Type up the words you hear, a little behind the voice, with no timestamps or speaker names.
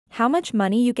How much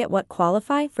money you get what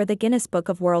qualify for the Guinness Book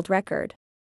of World Record.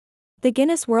 The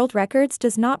Guinness World Records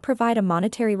does not provide a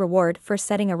monetary reward for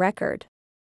setting a record.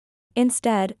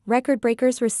 Instead, record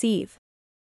breakers receive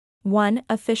 1.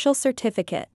 Official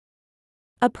certificate.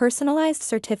 A personalized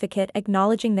certificate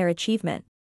acknowledging their achievement.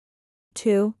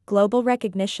 2. Global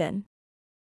recognition.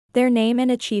 Their name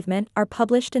and achievement are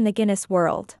published in the Guinness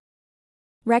World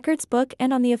Records book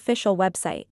and on the official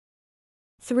website.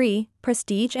 3.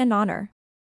 Prestige and honor.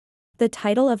 The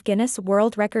title of Guinness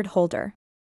World Record holder,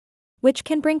 which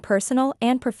can bring personal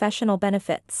and professional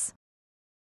benefits.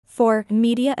 4.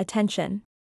 Media attention.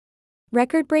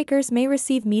 Record breakers may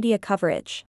receive media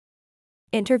coverage,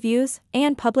 interviews,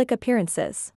 and public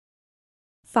appearances.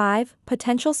 5.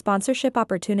 Potential sponsorship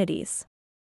opportunities.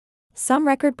 Some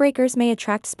record breakers may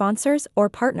attract sponsors or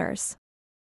partners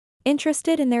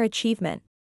interested in their achievement.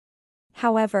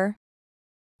 However,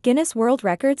 Guinness World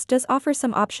Records does offer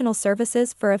some optional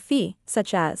services for a fee,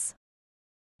 such as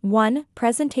 1.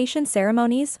 Presentation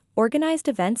ceremonies, organized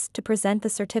events to present the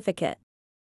certificate.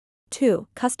 2.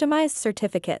 Customized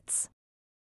certificates.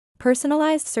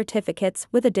 Personalized certificates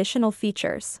with additional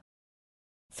features.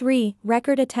 3.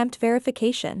 Record attempt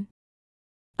verification.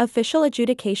 Official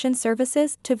adjudication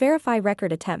services to verify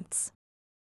record attempts.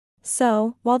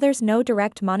 So, while there's no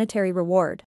direct monetary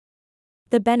reward,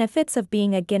 the benefits of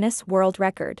being a Guinness World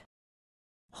Record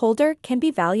holder can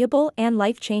be valuable and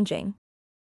life-changing.